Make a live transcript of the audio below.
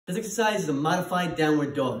This exercise is a modified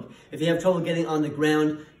downward dog. If you have trouble getting on the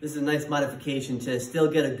ground, this is a nice modification to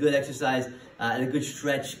still get a good exercise and a good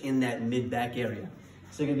stretch in that mid-back area.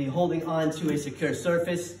 So you're gonna be holding on to a secure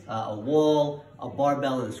surface, a wall, a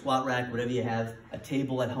barbell, and a squat rack, whatever you have, a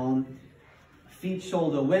table at home. Feet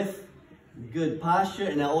shoulder width, good posture,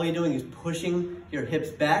 and now all you're doing is pushing your hips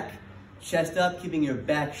back, chest up, keeping your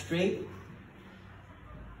back straight.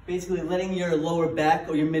 Basically letting your lower back,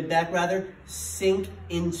 or your mid-back rather, sink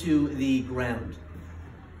into the ground.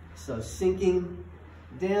 So sinking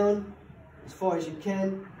down as far as you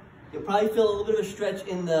can. You'll probably feel a little bit of a stretch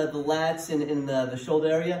in the lats and in the shoulder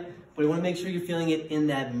area, but you want to make sure you're feeling it in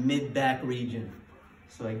that mid-back region.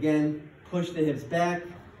 So again, push the hips back,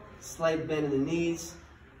 slight bend in the knees,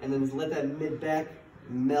 and then let that mid-back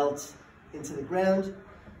melt into the ground.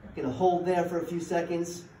 You're gonna hold there for a few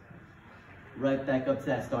seconds, right back up to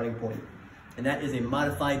that starting point. And that is a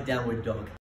modified downward dog.